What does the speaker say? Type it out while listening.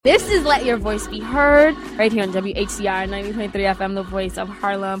This is Let Your Voice Be Heard, right here on WHCR 90.3 FM, the voice of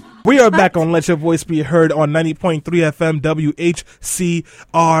Harlem. We are back on Let Your Voice Be Heard on 90.3 FM,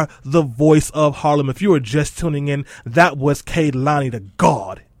 WHCR, the voice of Harlem. If you were just tuning in, that was Kehlani, the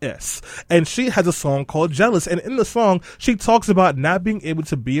God. Yes. And she has a song called Jealous. And in the song, she talks about not being able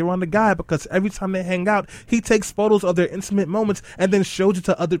to be around the guy because every time they hang out, he takes photos of their intimate moments and then shows it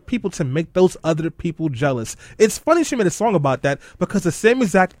to other people to make those other people jealous. It's funny she made a song about that because the same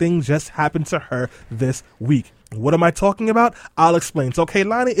exact thing just happened to her this week. What am I talking about? I'll explain. So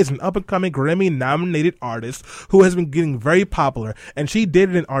Kehlani is an up-and-coming Grammy-nominated artist who has been getting very popular, and she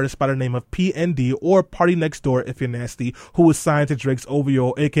dated an artist by the name of PND, or Party Next Door if you're nasty, who was signed to Drake's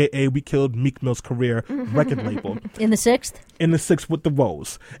OVO, a.k.a. We Killed Meek Mill's Career record label. In the 6th? In the 6th with the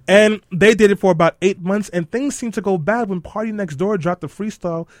Woes. And they did it for about 8 months, and things seemed to go bad when Party Next Door dropped a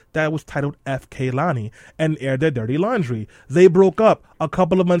freestyle that was titled F. Kehlani and aired their dirty laundry. They broke up. A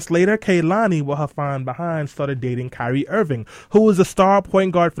couple of months later, Kehlani, with her fine behind, started dating Kyrie Irving, who was a star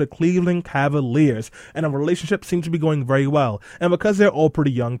point guard for the Cleveland Cavaliers, and a relationship seemed to be going very well. And because they're all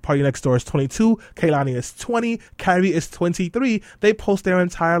pretty young, Party Next Door is 22, Kehlani is 20, Kyrie is 23, they post their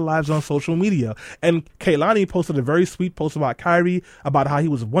entire lives on social media. And Kehlani posted a very sweet post about Kyrie, about how he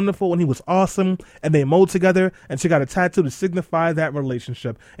was wonderful and he was awesome, and they mowed together, and she got a tattoo to signify that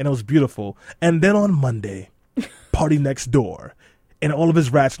relationship, and it was beautiful. And then on Monday, Party Next Door, in all of his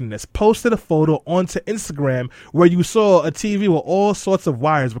ratchetness, posted a photo onto Instagram where you saw a TV with all sorts of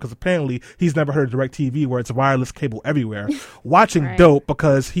wires, because apparently he's never heard of DirecTV where it's wireless cable everywhere, watching Right. Dope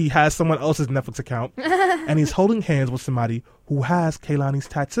because he has someone else's Netflix account, and he's holding hands with somebody who has Kehlani's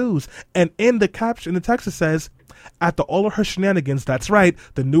tattoos. And in the caption, the text it says, after all of her shenanigans, that's right,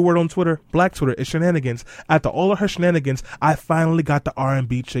 the new word on Twitter, Black Twitter, is shenanigans. After all of her shenanigans, I finally got the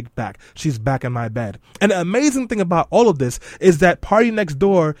R&B chick back. She's back in my bed. And the amazing thing about all of this is that Party Next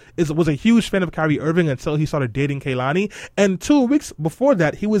Door was a huge fan of Kyrie Irving until he started dating Kehlani. And 2 weeks before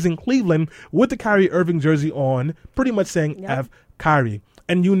that, he was in Cleveland with the Kyrie Irving jersey on, pretty much saying, F. Kyrie.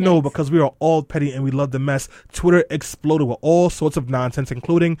 And you know, because we are all petty and we love the mess, Twitter exploded with all sorts of nonsense,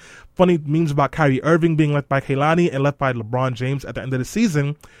 including funny memes about Kyrie Irving being left by Kehlani and left by LeBron James at the end of the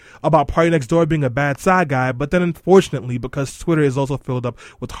season, about Party Next Door being a bad side guy. But then unfortunately, because Twitter is also filled up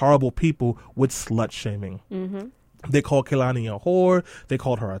with horrible people, with slut shaming. Mm-hmm. They called Kehlani a whore. They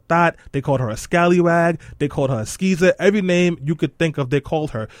called her a thot. They called her a scallywag. They called her a skeezer. Every name you could think of, they called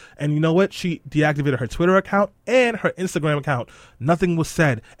her. And you know what? She deactivated her Twitter account and her Instagram account. Nothing was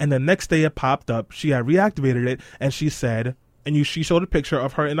said. And the next day it popped up. She had reactivated it, and she said, she showed a picture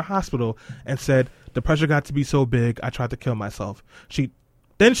of her in the hospital and said, the pressure got to be so big, I tried to kill myself.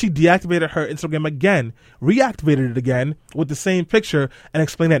 Then she deactivated her Instagram again, reactivated it again with the same picture, and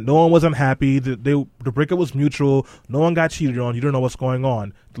explained that no one was unhappy, the breakup was mutual, no one got cheated on, you don't know what's going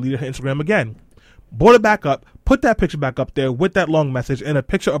on. Deleted her Instagram again. Brought it back up, put that picture back up there with that long message and a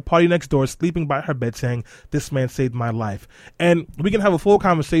picture of Party Next Door sleeping by her bed saying, this man saved my life. And we can have a full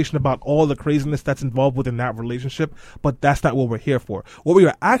conversation about all the craziness that's involved within that relationship, but that's not what we're here for. What we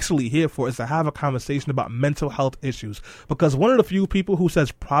are actually here for is to have a conversation about mental health issues, because one of the few people who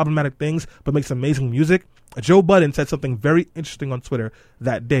says problematic things but makes amazing music, Joe Budden, said something very interesting on Twitter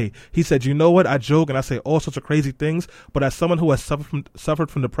that day. He said, you know what, I joke and I say all sorts of crazy things, but as someone who has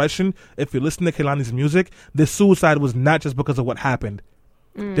suffered from depression, if you listen to Kehlani's music, this suicide was not just because of what happened.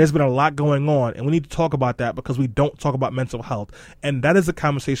 There's been a lot going on, and we need to talk about that because we don't talk about mental health. And that is the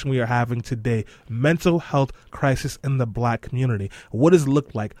conversation we are having today. Mental health crisis in the Black community. What does it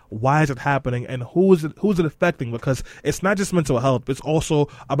look like? Why is it happening? And who's it affecting? Because it's not just mental health. It's also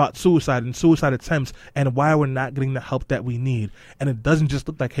about suicide and suicide attempts and why we're not getting the help that we need. And it doesn't just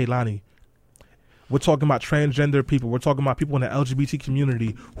look like Kehlani. We're talking about transgender people. We're talking about people in the LGBT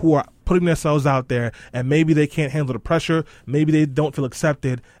community who are putting themselves out there, and maybe they can't handle the pressure. Maybe they don't feel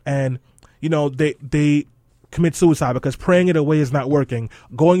accepted, and they commit suicide because praying it away is not working.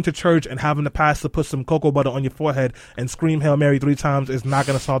 Going to church and having the pastor put some cocoa butter on your forehead and scream Hail Mary 3 times is not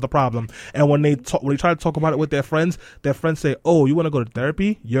going to solve the problem. And when they try to talk about it with their friends say, "Oh, you want to go to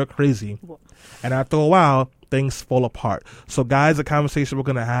therapy? You're crazy." And after a while, things fall apart. So guys, the conversation we're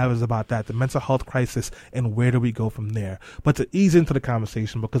going to have is about that, the mental health crisis, and where do we go from there. But to ease into the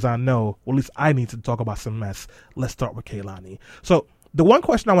conversation, because I know, or at least I need to talk about some mess, let's start with Kehlani. So the one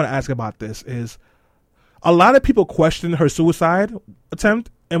question I want to ask about this is, a lot of people question her suicide attempt,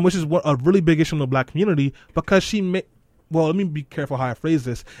 and which is a really big issue in the Black community, because well, let me be careful how I phrase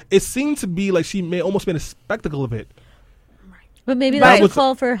this. It seemed to be like she almost made a spectacle of it. But maybe that was a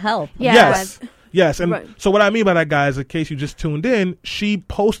call for help. Yeah. Yes, and so what I mean by that, guys, in case you just tuned in, she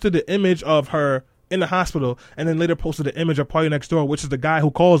posted the image of her in the hospital, and then later posted an image of Party Next Door, which is the guy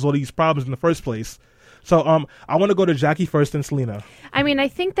who caused all these problems in the first place. So I want to go to Jackie first and Selena. I mean, I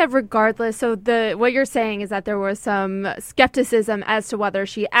think that regardless, so what you're saying is that there was some skepticism as to whether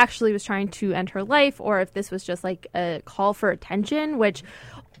she actually was trying to end her life or if this was just like a call for attention, which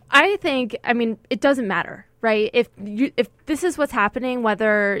I think, I mean, it doesn't matter, right? If this is what's happening,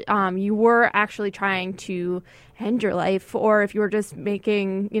 whether you were actually trying to end your life or if you were just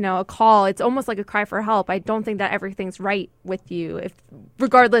making, a call, it's almost like a cry for help. I don't think that everything's right with you,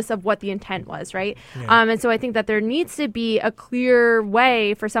 regardless of what the intent was, right? Yeah. And so I think that there needs to be a clear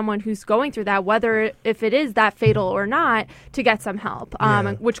way for someone who's going through that, whether if it is that fatal or not, to get some help,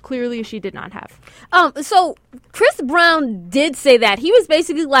 which clearly she did not have. So Chris Brown did say that. He was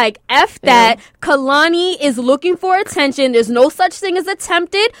basically like, F that. Yeah. Kalani is looking for attention. There's no such thing as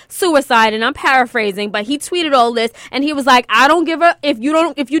attempted suicide. And I'm paraphrasing, but he tweeted all this and he was like, I don't give a if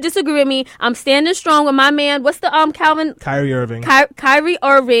you disagree with me, I'm standing strong with my man. What's the Calvin? Kyrie Irving. Kyrie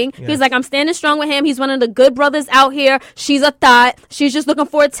Irving. Yes. He's like, I'm standing strong with him. He's one of the good brothers out here. She's a thought. She's just looking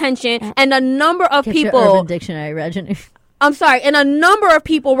for attention. And a number of people. Your Urban Dictionary, Reggie. I'm sorry. And a number of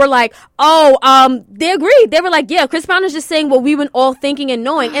people were like, they agreed. They were like, yeah, Chris Brown is just saying what we've been all thinking and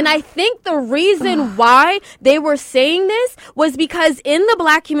knowing. And I think the reason why they were saying this was because in the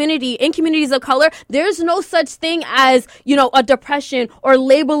Black community, in communities of color, there's no such thing as, a depression or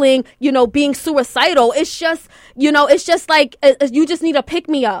labeling, being suicidal. It's just, like, you just need a pick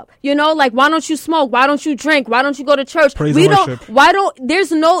me up, like, why don't you smoke? Why don't you drink? Why don't you go to church? Praise and worship.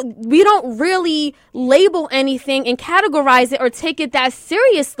 We don't really label anything and categorize it or take it that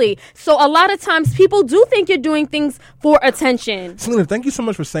seriously. So a lot of times people do think you're doing things for attention. Selena, thank you so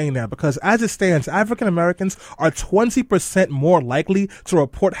much for saying that, because as it stands, African Americans are 20% more likely to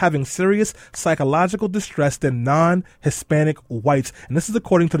report having serious psychological distress than non-Hispanic whites. And this is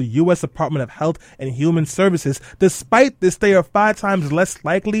according to the U.S. Department of Health and Human Services. Despite this, they are 5 times less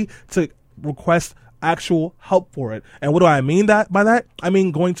likely to request actual help for it. And what do I mean by that? I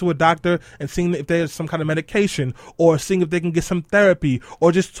mean going to a doctor and seeing if there's some kind of medication or seeing if they can get some therapy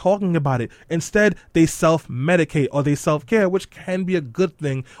or just talking about it. Instead, they self-medicate or they self-care, which can be a good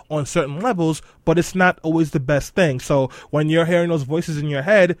thing on certain levels, but it's not always the best thing. So when you're hearing those voices in your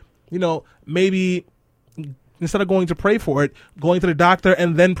head, maybe instead of going to pray for it, going to the doctor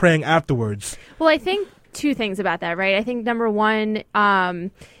and then praying afterwards. Well, I think 2 things about that, right? I think number one,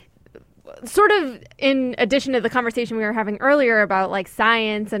 sort of in addition to the conversation we were having earlier about like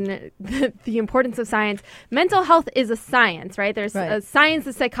science and the importance of science, mental health is a science, right? There's a science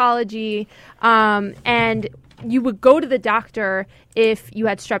of psychology, and you would go to the doctor if you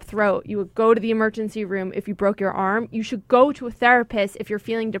had strep throat. You would go to the emergency room if you broke your arm. You should go to a therapist if you're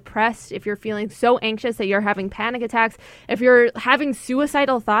feeling depressed, if you're feeling so anxious that you're having panic attacks, if you're having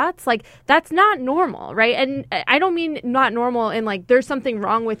suicidal thoughts. Like, that's not normal, right? And I don't mean not normal in like there's something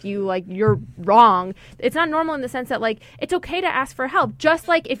wrong with you, like you're wrong. It's not normal in the sense that like it's okay to ask for help. Just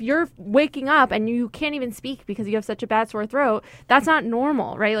like if you're waking up and you can't even speak because you have such a bad sore throat, that's not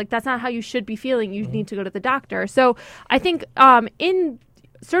normal, right? Like, that's not how you should be feeling. You need to go to the doctor. So I think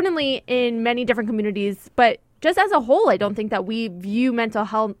certainly in many different communities, but just as a whole, I don't think that we view mental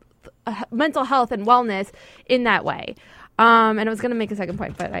health and wellness in that way. And I was going to make a second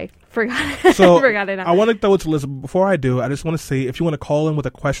point, but I forgot. So forgot it. I want to throw it to Liz. Before I do, I just want to say, if you want to call in with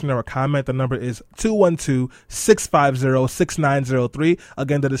a question or a comment, the number is 212-650-6903.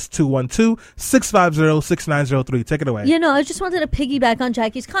 Again, that is 212-650-6903. Take it away. I just wanted to piggyback on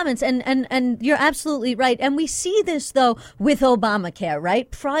Jackie's comments, and you're absolutely right. And we see this, though, with Obamacare, right?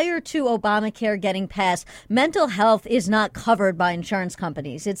 Prior to Obamacare getting passed, mental health is not covered by insurance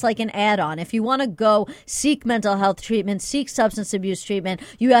companies. It's like an add-on. If you want to go seek mental health treatment, seek substance abuse treatment,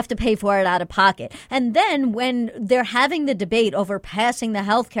 you have to pay for it out of pocket. And then when they're having the debate over passing the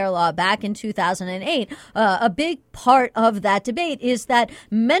healthcare law back in 2008, a big part of that debate is that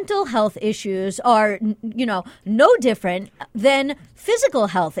mental health issues are, no different than physical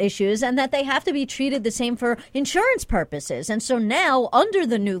health issues, and that they have to be treated the same for insurance purposes. And so now, under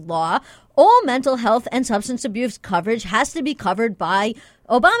the new law, all mental health and substance abuse coverage has to be covered by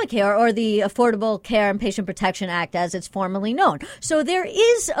Obamacare, or the Affordable Care and Patient Protection Act, as it's formally known. So there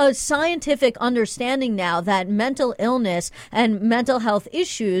is a scientific understanding now that mental illness and mental health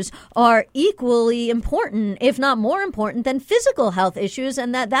issues are equally important, if not more important, than physical health issues,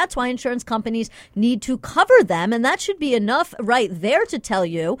 and that's why insurance companies need to cover them. And that should be enough right there to tell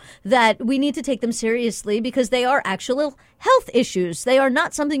you that we need to take them seriously, because they are actual health issues. They are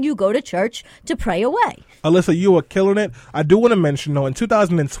not something you go to church to pray away. Alyssa, you are killing it. I do want to mention, though, in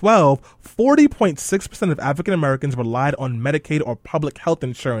 2012, 40.6% of African Americans relied on Medicaid or public health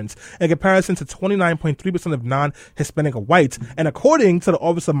insurance in comparison to 29.3% of non-Hispanic whites. And according to the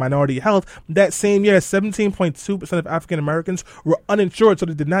Office of Minority Health, that same year, 17.2% of African Americans were uninsured, so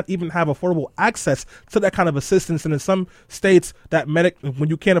they did not even have affordable access to that kind of assistance. And in some states, that when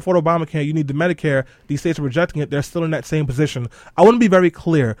you can't afford Obamacare, you need the Medicare. These states are rejecting it. They're still in that same position. I want to be very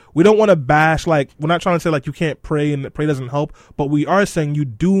clear. We don't want to bash, we're not trying to say you can't pray and pray doesn't help, but we are saying you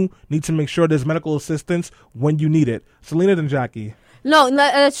do need to make sure there's medical assistance when you need it. Selena and Jackie. No,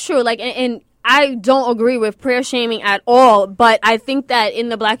 that's true. And I don't agree with prayer shaming at all, but I think that in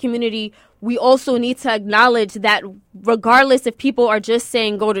the Black community, we also need to acknowledge that regardless if people are just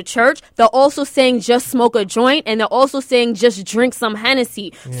saying go to church, they're also saying just smoke a joint, and they're also saying just drink some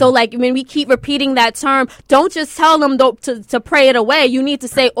Hennessy. Yeah. So when we keep repeating that term, don't just tell them to pray it away. You need to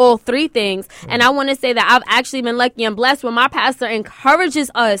say all three things. Yeah. And I want to say that I've actually been lucky and blessed when my pastor encourages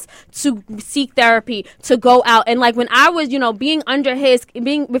us to seek therapy, to go out. And when I was, being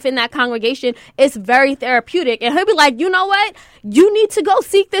within that congregation, it's very therapeutic. And he'll be like, you know what? You need to go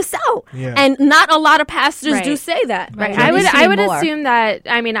seek this out. Yeah. And not a lot of pastors do say that. Right. I would assume that,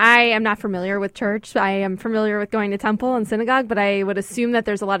 I am not familiar with church. I am familiar with going to temple and synagogue, but I would assume that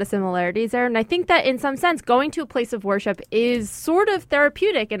there's a lot of similarities there. And I think that in some sense, going to a place of worship is sort of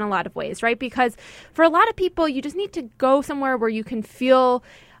therapeutic in a lot of ways, right? Because for a lot of people, you just need to go somewhere where you can feel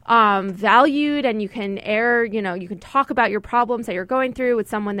valued, and you can you can talk about your problems that you're going through with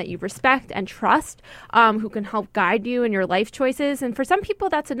someone that you respect and trust, who can help guide you in your life choices. And for some people,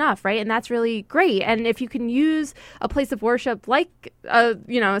 that's enough, right? And that's really great. And if you can use a place of worship like a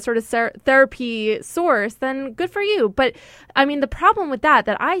sort of therapy source, then good for you. But the problem with that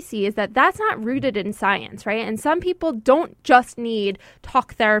I see is that that's not rooted in science, right? And some people don't just need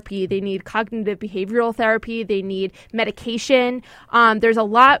talk therapy. They need cognitive behavioral therapy. They need medication. There's a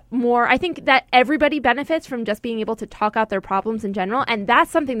lot more. I think that everybody benefits from just being able to talk out their problems in general. And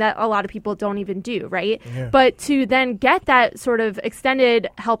that's something that a lot of people don't even do, right? Yeah. But to then get that sort of extended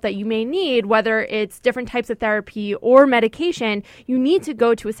help that you may need, whether it's different types of therapy or medication, you need to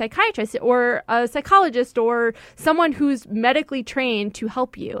go to a psychiatrist or a psychologist or someone who's medically trained to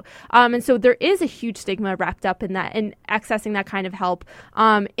help you. And so there is a huge stigma wrapped up in that and accessing that kind of help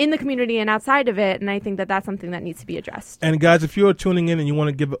in the community and outside of it. And I think that that's something that needs to be addressed. And guys, if you're tuning in and you want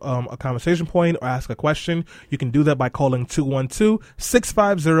to give a conversation point or ask a question, you can do that by calling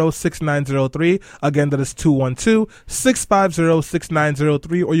 212-650-6903. Again, that is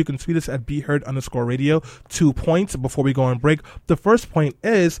 212-650-6903, or you can tweet us at BeHeard_radio. 2 points before we go on break. The first point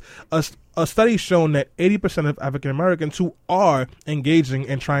is a study shown that 80% of African Americans who are engaging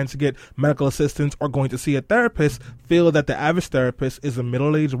in trying to get medical assistance or going to see a therapist feel that the average therapist is a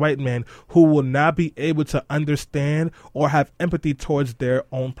middle-aged white man who will not be able to understand or have empathy towards their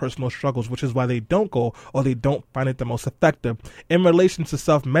own personal struggles, which is why they don't go or they don't find it the most effective. In relation to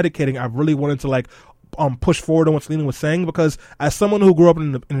self-medicating, I really wanted to push forward on what Selena was saying, because as someone who grew up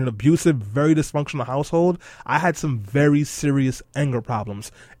in an abusive, very dysfunctional household, I had some very serious anger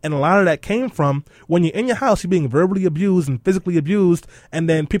problems. And a lot of that came from when you're in your house, you're being verbally abused and physically abused, and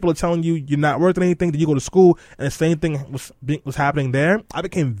then people are telling you you're not worth anything, that you go to school, and the same thing was happening there. I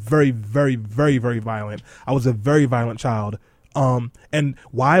became very, very, very, very violent. I was a very violent child. And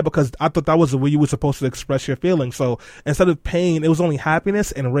why? Because I thought that was the way you were supposed to express your feelings. So instead of pain, it was only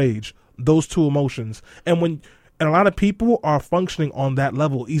happiness and rage. Those two emotions. And a lot of people are functioning on that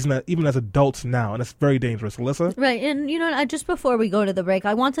level, even as adults now, and it's very dangerous. Alyssa? Right, and just before we go to the break,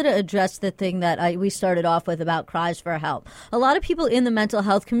 I wanted to address the thing that we started off with about cries for help. A lot of people in the mental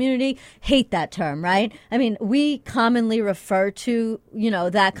health community hate that term, right? We commonly refer to,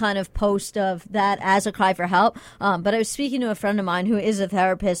 that kind of post of that as a cry for help, but I was speaking to a friend of mine who is a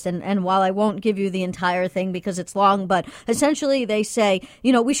therapist, and while I won't give you the entire thing because it's long, but essentially they say,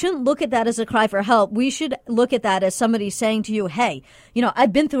 we shouldn't look at that as a cry for help. We should look at that as somebody saying to you, hey,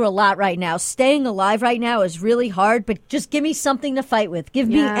 I've been through a lot right now. Staying alive right now is really hard, but just give me something to fight with. Give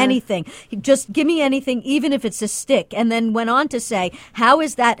me anything. Just give me anything, even if it's a stick. And then went on to say, how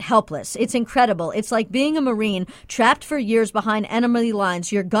is that helpless? It's incredible. It's like being a Marine trapped for years behind enemy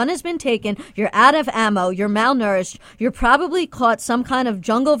lines. Your gun has been taken. You're out of ammo. You're malnourished. You're probably caught some kind of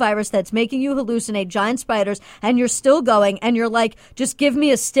jungle virus that's making you hallucinate giant spiders, and you're still going, and you're like, just give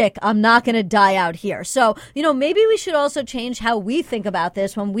me a stick. I'm not going to die out here. So, maybe we should also change how we think about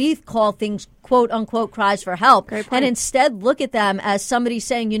this when we call things quote unquote cries for help, and instead look at them as somebody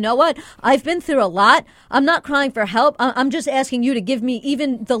saying, you know what, I've been through a lot. I'm not crying for help. I'm just asking you to give me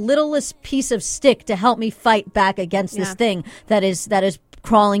even the littlest piece of stick to help me fight back against this thing that is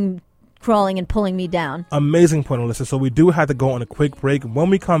crawling and pulling me down. Amazing point, Alyssa. So we do have to go on a quick break. When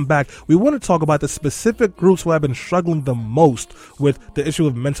we come back, we want to talk about the specific groups who have been struggling the most with the issue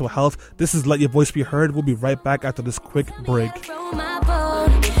of mental health. This is Let Your Voice Be Heard. We'll be right back after this quick break. So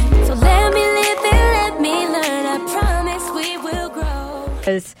let me live and let me learn. I promise we will grow.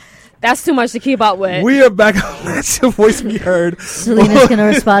 That's too much to keep up with. We are back on Let Your Voice Be Heard. Selena's going to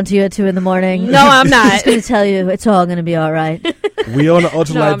respond to you at 2 a.m. No, I'm not. She's going to tell you it's all going to be all right. We on the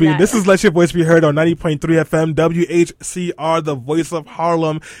ultralight beam. not. This is Let Your Voice Be Heard on 90.3 FM, WHCR, the voice of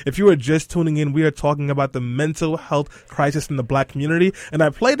Harlem. If you are just tuning in, we are talking about the mental health crisis in the black community. And I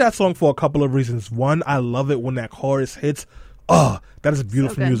played that song for a couple of reasons. One, I love it when that chorus hits. Oh, that is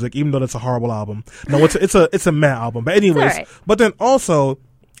beautiful music, even though that's a horrible album. No, it's a mad album. But anyways, right. But then also,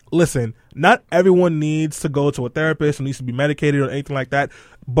 listen, not everyone needs to go to a therapist or needs to be medicated or anything like that,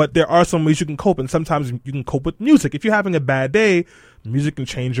 but there are some ways you can cope, and sometimes you can cope with music. If you're having a bad day, music can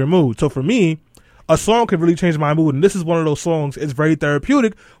change your mood. So for me, a song can really change my mood, and this is one of those songs. It's very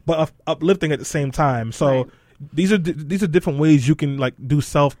therapeutic, but uplifting at the same time. So Right. these are different ways you can like do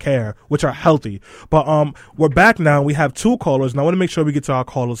self-care, which are healthy. But we're back now. We have 2 callers, and I want to make sure we get to our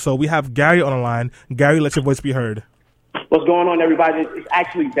callers. So we have Gary on the line. Gary, let your voice be heard. What's going on, everybody? It's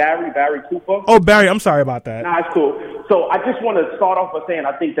actually Barry Cooper. Oh, Barry, I'm sorry about that. Nah, it's cool. So I just want to start off by saying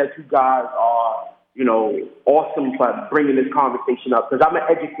I think that you guys are, awesome for bringing this conversation up, because I'm an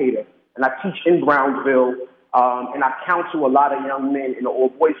educator, and I teach in Brownsville, and I counsel a lot of young men in the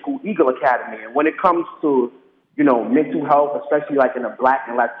all-boys school, Eagle Academy. And when it comes to, mental health, especially like in the Black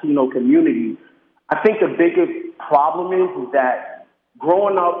and Latino community, I think the biggest problem is that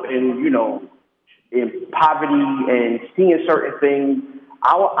growing up in poverty and seeing certain things,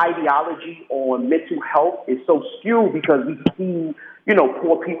 our ideology on mental health is so skewed because we see,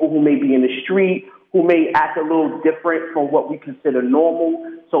 poor people who may be in the street, who may act a little different from what we consider normal.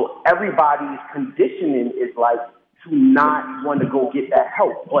 So everybody's conditioning is like to not want to go get that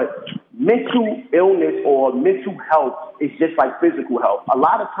help. But mental illness or mental health is just like physical health. A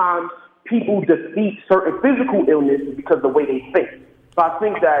lot of times people defeat certain physical illnesses because of the way they think. So I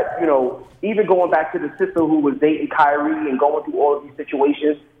think that, even going back to the sister who was dating Kyrie and going through all of these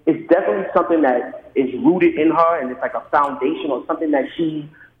situations, it's definitely something that is rooted in her, and it's like a foundation or something that she,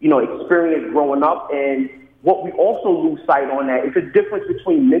 experienced growing up. And what we also lose sight on that is the difference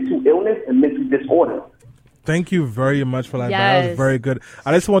between mental illness and mental disorder. Thank you very much for that. Yes. That was very good.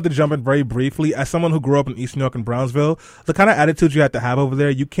 I just wanted to jump in very briefly. As someone who grew up in East New York and Brownsville, the kind of attitude you have to have over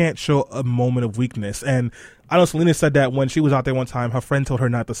there, you can't show a moment of weakness. And I know Selena said that when she was out there one time, her friend told her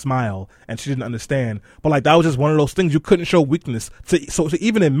not to smile, and she didn't understand. But like that was just one of those things you couldn't show weakness. So to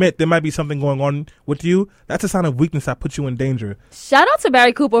even admit there might be something going on with you, that's a sign of weakness that puts you in danger. Shout out to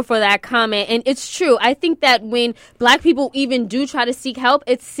Barry Cooper for that comment. And it's true. I think that when black people even do try to seek help,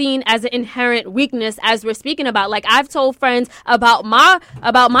 it's seen as an inherent weakness, as we're speaking about. Like I've told friends about my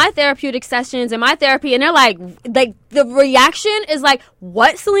therapeutic sessions and my therapy, and they're like the reaction is like,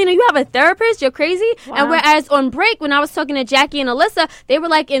 "What, Selena? You have a therapist? You're crazy." Wow. And whereas on break, when I was talking to Jackie and Alyssa, they were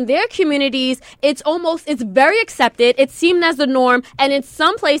like, in their communities, it's very accepted. It's seen as the norm. And in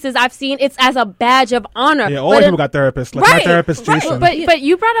some places I've seen it's as a badge of honor. Yeah, all people got therapists. Like my therapist, Jason. But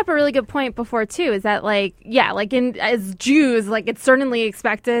you brought up a really good point before, too, is that, as Jews, it's certainly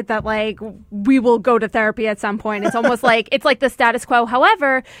expected that, we will go to therapy at some point. It's almost it's like the status quo.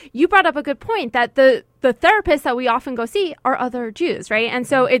 However, you brought up a good point that the therapists that we often go see are other Jews, right? And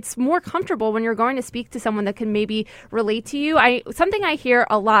so it's more comfortable when you're going to speak to someone that can maybe relate to you. Something I hear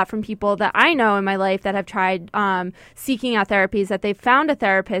a lot from people that I know in my life that have tried seeking out therapies, that they found a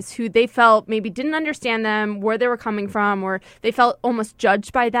therapist who they felt maybe didn't understand them, where they were coming from, or they felt almost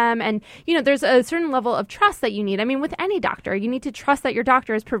judged by them. And, there's a certain level of trust that you need. I mean, with any doctor, you need to trust that your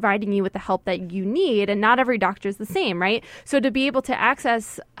doctor is providing you with the help that you need, and not every doctor is the same, right? So to be able to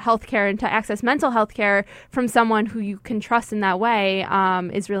access healthcare and to access mental health care from someone who you can trust in that way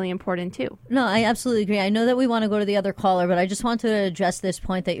is really important too. No, I absolutely agree. I know that we want to go to the other caller, but I just want to address this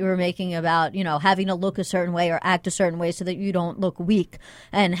point that you were making about, having to look a certain way or act a certain way so that you don't look weak,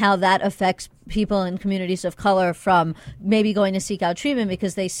 and how that affects people in communities of color from maybe going to seek out treatment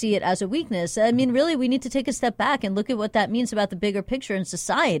because they see it as a weakness. I mean, really, we need to take a step back and look at what that means about the bigger picture in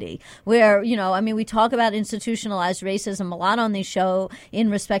society, where, we talk about institutionalized racism a lot on this show in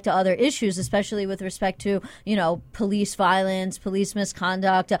respect to other issues, especially with respect to, police violence, police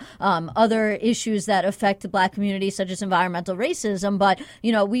misconduct, other issues that affect the Black community, such as environmental racism. But,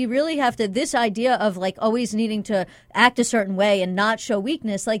 we really have to, this idea of like always needing to act a certain way and not show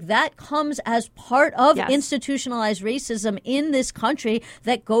weakness, like that comes as part of institutionalized racism in this country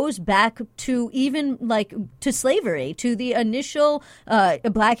that goes back to even like to slavery, to the initial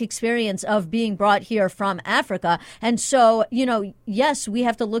Black experience of being brought here from Africa. And so, yes, we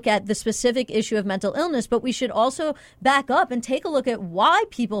have to look at the specific issue of mental illness, but we should also back up and take a look at why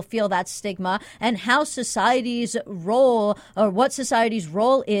people feel that stigma and how society's role, or what society's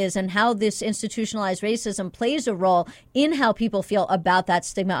role is, and how this institutionalized racism plays a role in how people feel about that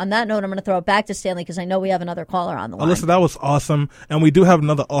stigma. On that note, I'm going to throw it back to Stanley because I know we have another caller on the line. Alyssa, that was awesome. And we do have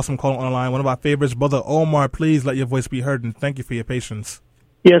another awesome caller on the line. One of our favorites, Brother Omar. Please let your voice be heard, and thank you for your patience.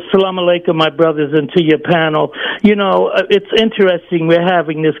 Yes, salam alaikum, my brothers, and to your panel. It's interesting we're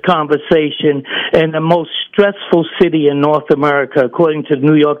having this conversation in the most stressful city in North America, according to the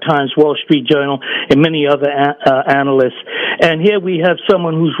New York Times, Wall Street Journal, and many other analysts. And here we have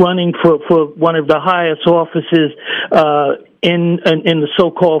someone who's running for one of the highest offices in the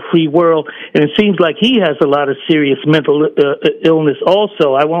so-called free world, and it seems like he has a lot of serious mental illness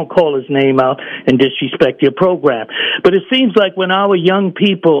also. I won't call his name out and disrespect your program, but it seems like when our young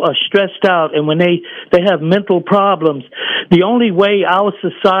people are stressed out and when they have mental problems, the only way our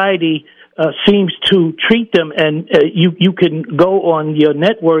society seems to treat them, and you can go on your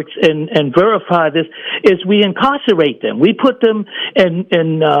networks and verify this, is we incarcerate them. We put them in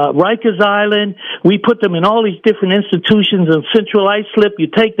Rikers Island. We put them in all these different institutions in Central Islip. You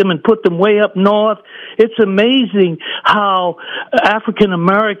take them and put them way up north. It's amazing how African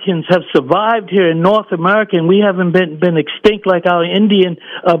Americans have survived here in North America, and we haven't been extinct like our Indian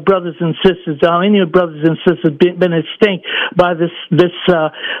brothers and sisters. Our Indian brothers and sisters been extinct by this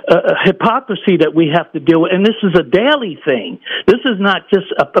hypocrisy that we have to deal with. And this is a daily thing. This is not just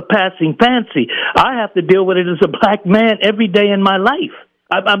a passing fancy. I have to deal with it as a Black man every day in my life.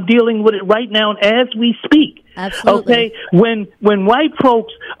 I'm dealing with it right now as we speak. Absolutely. Okay, when white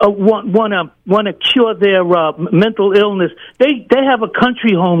folks want to cure their mental illness, they have a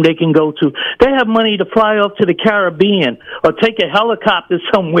country home they can go to. They have money to fly off to the Caribbean or take a helicopter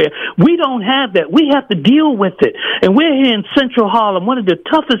somewhere. We don't have that. We have to deal with it. And we're here in Central Harlem, one of the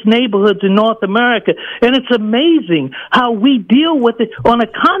toughest neighborhoods in North America, and it's amazing how we deal with it on a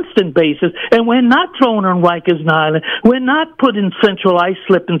constant basis. And we're not thrown on Rikers Island. We're not put in Central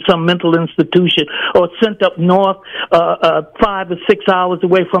Islip in some mental institution or sent up north 5 or 6 hours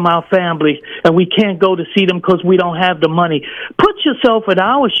away from our families, and we can't go to see them because we don't have the money. Put yourself in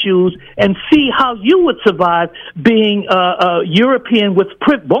our shoes and see how you would survive being European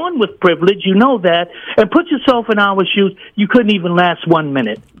born with privilege. You know that. And put yourself in our shoes. You couldn't even last 1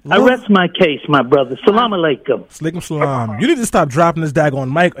 minute. I rest my case, my brother. Salam alaikum. Alaikum salam. You need to stop dropping this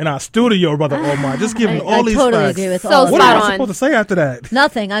daggone mic in our studio, Brother Omar. Just give him all these totally facts. agree with So all of What that. am I supposed to say after that?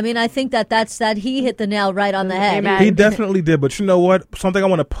 Nothing. I mean, I think that's he hit the nail right on the head. Amen. He definitely did. But you know what? Something I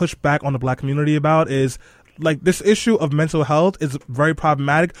want to push back on the Black community about is, like, this issue of mental health is very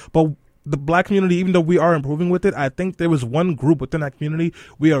problematic, but the Black community, even though we are improving with it, I think there was one group within that community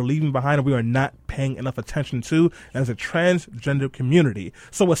we are leaving behind and we are not paying enough attention to, and it's a transgender community.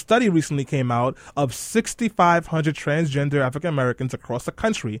 So a study recently came out of 6,500 transgender African Americans across the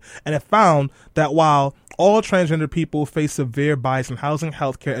country, and it found that while all transgender people face severe bias in housing,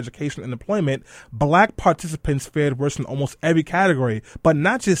 healthcare, education, and employment, Black participants fared worse in almost every category. But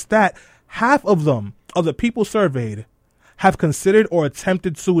not just that, half of the people surveyed, have considered or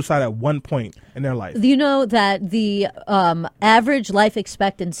attempted suicide at one point in their life. You know that the average life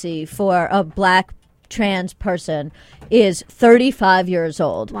expectancy for a Black trans person is 35 years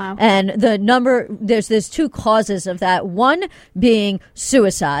old. Wow. And the number, there's two causes of that. One being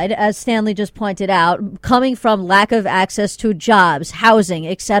suicide, as Stanley just pointed out, coming from lack of access to jobs, housing,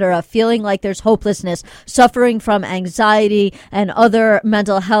 etc., feeling like there's hopelessness, suffering from anxiety and other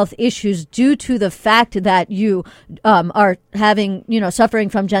mental health issues due to the fact that you are having, suffering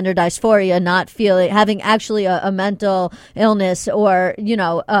from gender dysphoria, not having actually a mental illness or,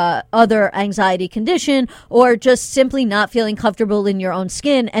 other anxiety conditions. condition or just simply not feeling comfortable in your own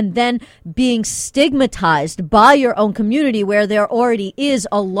skin, and then being stigmatized by your own community, where there already is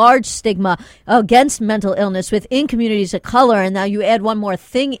a large stigma against mental illness within communities of color. And now you add one more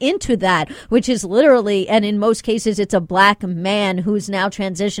thing into that, which is literally, and in most cases, it's a black man who's now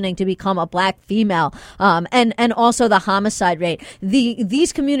transitioning to become a black female, and also the homicide rate.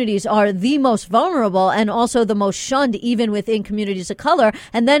 These communities are the most vulnerable and also the most shunned, even within communities of color.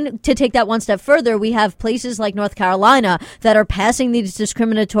 And then to take that one step further, we have places like North Carolina that are passing these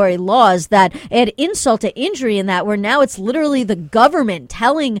discriminatory laws that add insult to injury, in that where now it's literally the government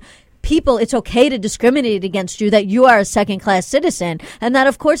telling people it's okay to discriminate against you, that you are a second-class citizen. And that,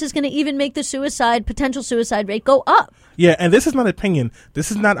 of course, is going to even make the potential suicide rate go up. Yeah, and this is not opinion.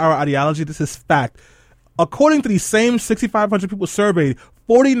 This is not our ideology. This is fact. According to these same 6,500 people surveyed,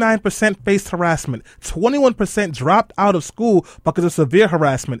 49% faced harassment, 21% dropped out of school because of severe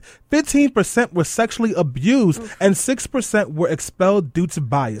harassment, 15% were sexually abused, and 6% were expelled due to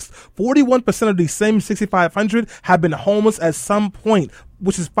bias. 41% of these same 6,500 have been homeless at some point,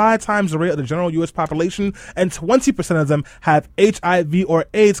 which is 5 times the rate of the general U.S. population, and 20% of them have HIV or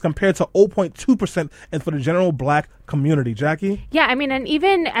AIDS compared to 0.2% for the general black community. Jackie? Yeah, I mean, and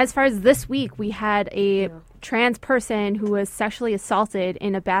even as far as this week, we had a trans person who was sexually assaulted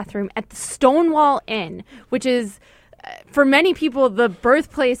in a bathroom at the Stonewall Inn, which is, for many people, the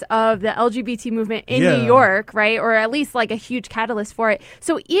birthplace of the LGBT movement in New York, right? Or at least like a huge catalyst for it.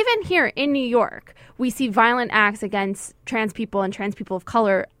 So even here in New York, we see violent acts against trans people and trans people of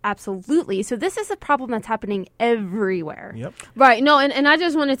color. Absolutely. So this is a problem that's happening everywhere. Yep. Right. No, and I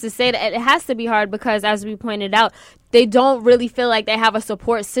just wanted to say that it has to be hard because, as we pointed out, they don't really feel like they have a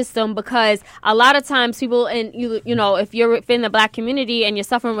support system, because a lot of times people, and you know, if you're within the black community and you're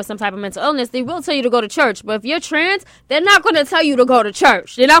suffering with some type of mental illness, they will tell you to go to church. But if you're trans, they're not going to tell you to go to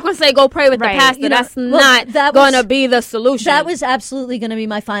church. They're not going to say go pray with the pastor. That's not going to be the solution. That was absolutely going to be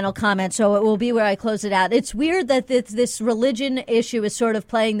my final comment, so it will be where I close it out. It's weird that this religion issue is sort of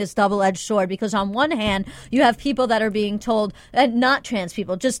playing this double-edged sword, because on one hand, you have people that are being told, not trans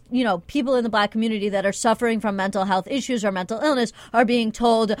people, just, you know, people in the black community that are suffering from mental health issues or mental illness are being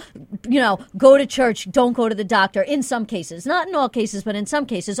told, you know, go to church, don't go to the doctor, in some cases. Not in all cases, but in some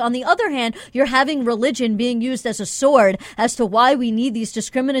cases. On the other hand, you're having religion being used as a sword as to why we need these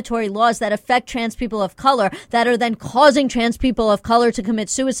discriminatory laws that affect trans people of color, that are then causing trans people of color to commit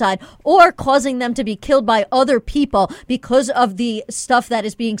suicide or causing them to be killed by other people because of the stuff that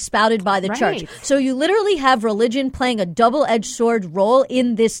is being spouted by the church. So you literally have religion playing a double-edged sword role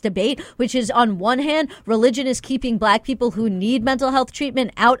in this debate, which is, on one hand, religion is keeping black people who need mental health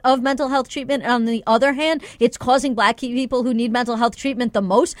treatment out of mental health treatment. And on the other hand, it's causing black people who need mental health treatment the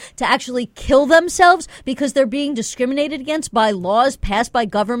most to actually kill themselves because they're being discriminated against by laws passed by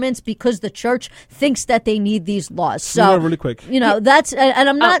governments because the church thinks that they need these laws. So, really quick, you know, that's, and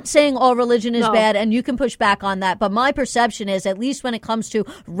I'm not saying all religion is bad, and you can push back on that, but my perception is, at least when it comes to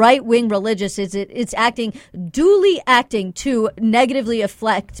right-wing religious, it's duly acting to negatively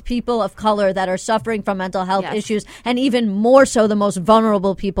affect people of color that are suffering from mental health issues, and even more so the most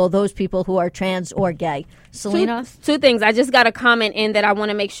vulnerable people, those people who are trans or gay. Selena? Two things. I just got a comment in that I want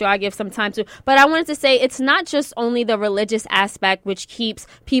to make sure I give some time to. But I wanted to say it's not just only the religious aspect which keeps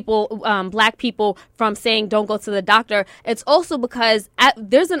people, black people, from saying don't go to the doctor. It's also because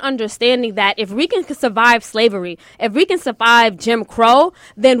there's an understanding that if we can survive slavery, if we can survive Jim Crow,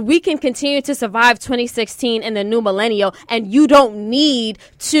 then we can continue to survive 2016 and the new millennium. And you don't need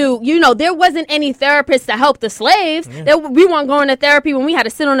to, you know, there wasn't any therapists to help the slaves. We weren't going to therapy when we had to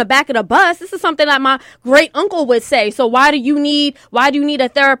sit on the back of the bus. This is something that my great uncle would say. So why do you need a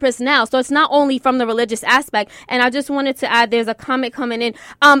therapist now? So it's not only from the religious aspect. And I just wanted to add, there's a comment coming in.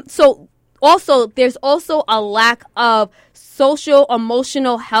 So also, there's also a lack of social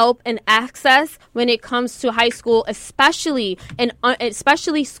emotional help and access when it comes to high school, especially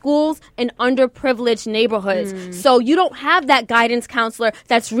schools in underprivileged neighborhoods. So you don't have that guidance counselor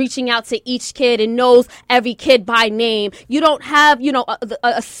that's reaching out to each kid and knows every kid by name. You don't have, you know,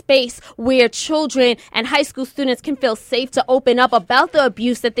 a space where children and high school students can feel safe to open up about the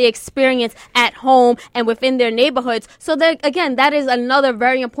abuse that they experience at home and within their neighborhoods. So that, again, that is another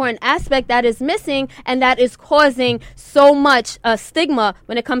very important aspect that is missing, and that is causing so much stigma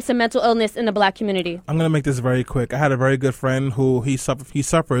when it comes to mental illness in the black community. I'm going to make this very quick. I had a very good friend who he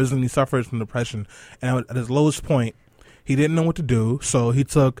suffers from depression. And at his lowest point, he didn't know what to do. So he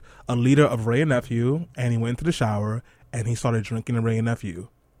took a liter of Ray and Nephew and he went into the shower and he started drinking the Ray and Nephew,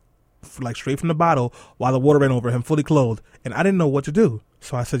 like straight from the bottle, while the water ran over him, fully clothed. And I didn't know what to do.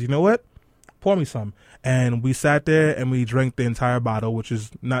 So I said, you know what? pour me some. And we sat there and we drank the entire bottle, which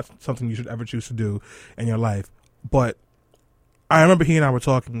is not something you should ever choose to do in your life. But I remember he and I were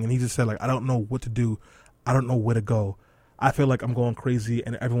talking, and he just said, like, I don't know what to do. I don't know where to go. I feel like I'm going crazy,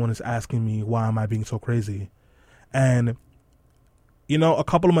 and everyone is asking me, why am I being so crazy? And, you know, a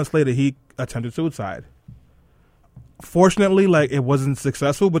couple of months later, he attempted suicide. Fortunately, like, it wasn't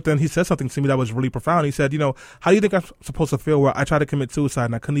successful, but then he said something to me that was really profound. He said, you know, how do you think I'm supposed to feel where I tried to commit suicide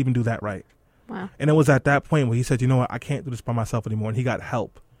and I couldn't even do that right? Wow. And it was at that point where he said, you know what, I can't do this by myself anymore. And he got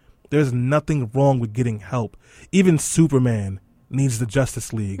help. There's nothing wrong with getting help. Even Superman needs the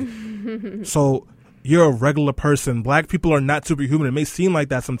Justice League. So you're a regular person. Black people are not superhuman. It may seem like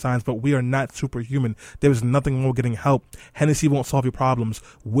that sometimes, but we are not superhuman. There's nothing wrong with getting help. Hennessy won't solve your problems.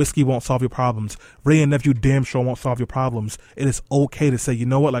 Whiskey won't solve your problems. Ray and Nephew damn sure won't solve your problems. It is okay to say, you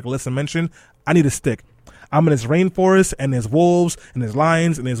know what, like Alyssa mentioned, I need a stick. I'm in this rainforest, and there's wolves, and there's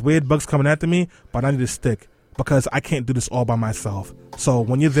lions, and there's weird bugs coming after me, but I need a stick because I can't do this all by myself. So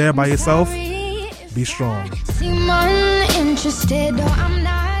when you're there by yourself, be strong. Seem uninterested, or I'm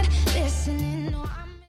not